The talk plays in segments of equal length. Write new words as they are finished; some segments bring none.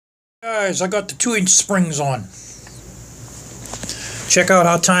Guys, I got the 2-inch springs on. Check out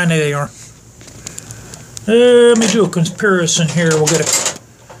how tiny they are. Let me do a comparison here. We'll get a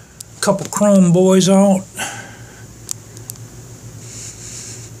couple chrome boys out.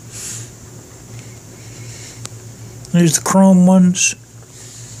 There's the chrome ones.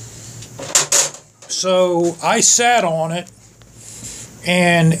 So I sat on it,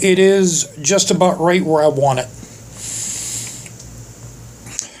 and it is just about right where I want it.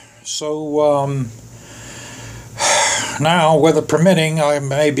 So now, weather permitting,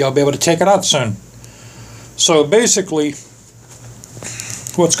 maybe I'll be able to take it out soon. So basically,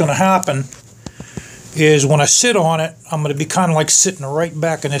 what's going to happen is when I sit on it, I'm going to be kind of like sitting right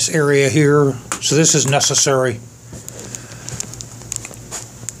back in this area here. So this is necessary.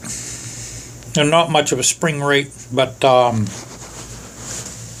 And not much of a spring rate, but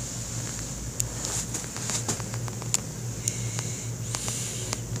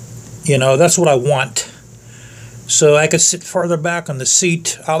you know, that's what I want. So I could sit farther back on the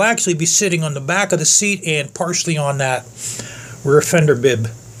seat. I'll actually be sitting on the back of the seat and partially on that rear fender bib.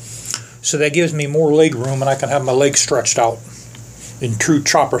 So that gives me more leg room, and I can have my legs stretched out in true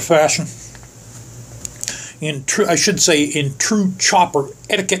chopper fashion. I should say in true chopper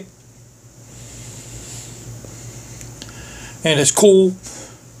etiquette. And it's cool.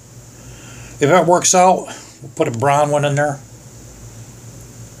 If that works out, we'll put a brown one in there.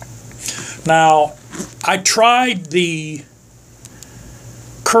 Now, I tried the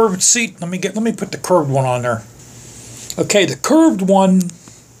curved seat. Let me put the curved one on there. Okay, the curved one.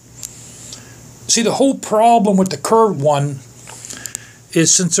 See, the whole problem with the curved one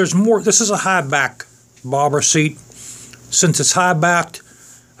is since there's more. This is a high back bobber seat. Since it's high backed,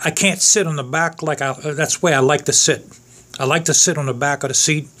 I can't sit on the back like that's the way I like to sit. I like to sit on the back of the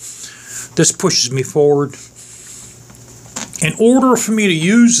seat. This pushes me forward. In order for me to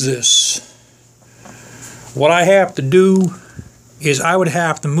use this, what I have to do is I would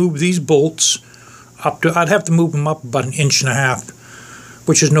have to move these bolts up to, I'd have to move them up about 1.5 inches,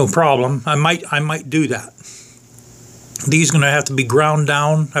 which is no problem. I might do that. These are going to have to be ground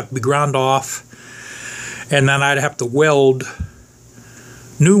down, have to be ground off, and then I'd have to weld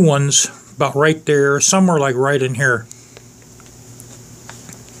new ones about right there, somewhere like right in here.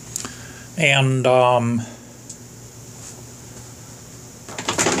 And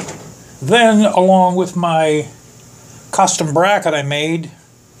then, along with my custom bracket I made,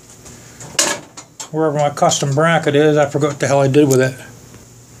 wherever my custom bracket is, I forgot what the hell I did with it.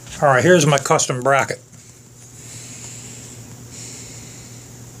 Alright, here's my custom bracket.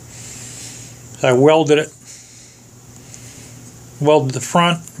 I welded it. Welded the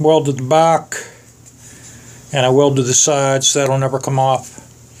front, welded the back, and I welded the sides so that'll never come off.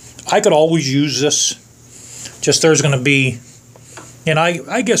 I could always use this. Just there's going to be, and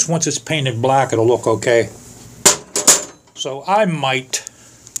I guess once it's painted black it'll look okay. So I might,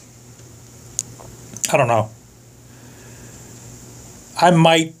 I don't know, I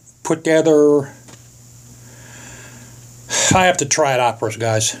might put together, I have to try it out first,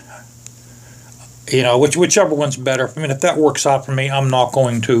 guys. You know, whichever one's better. I mean, if that works out for me, I'm not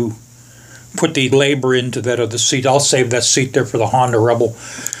going to put the labor into that other seat. I'll save that seat there for the Honda Rebel.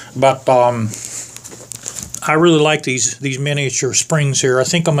 But I really like these miniature springs here. I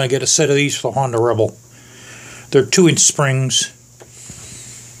think I'm going to get a set of these for the Honda Rebel. They're 2-inch springs.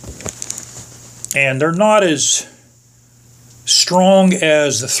 And they're not as strong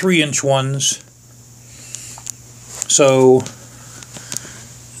as the 3-inch ones. So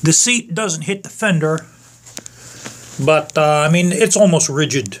the seat doesn't hit the fender. But, I mean, it's almost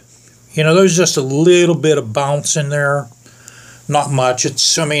rigid. You know, there's just a little bit of bounce in there. Not much.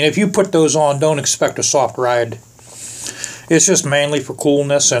 I mean, if you put those on, don't expect a soft ride. It's just mainly for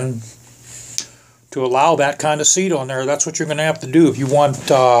coolness and to allow that kind of seat on there. That's what you're going to have to do if you want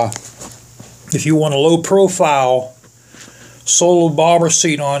a low profile solo bobber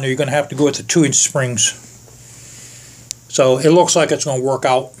seat on there. You're going to have to go with the 2-inch springs. So it looks like it's going to work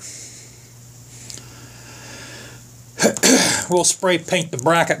out. We'll spray paint the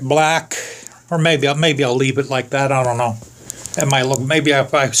bracket black, or maybe I'll leave it like that. I don't know. That might look, maybe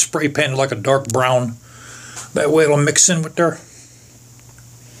if I spray paint it like a dark brown, that way it'll mix in with there.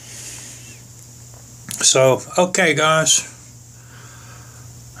 So, okay guys.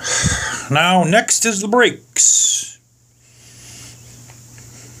 Now, next is the brakes.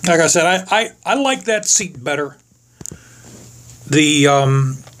 Like I said, I like that seat better. The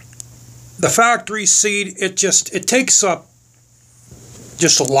factory seat, it takes up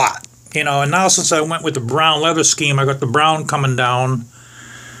just a lot. You know, and now since I went with the brown leather scheme, I got the brown coming down.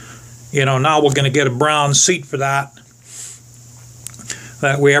 You know, now we're going to get a brown seat for that.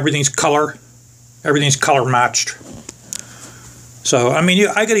 That way everything's color matched. So, I mean,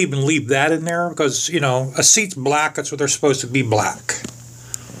 I could even leave that in there because, you know, a seat's black. That's what they're supposed to be, black.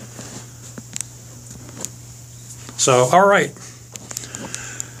 So, all right.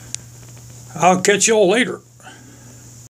 I'll catch you all later.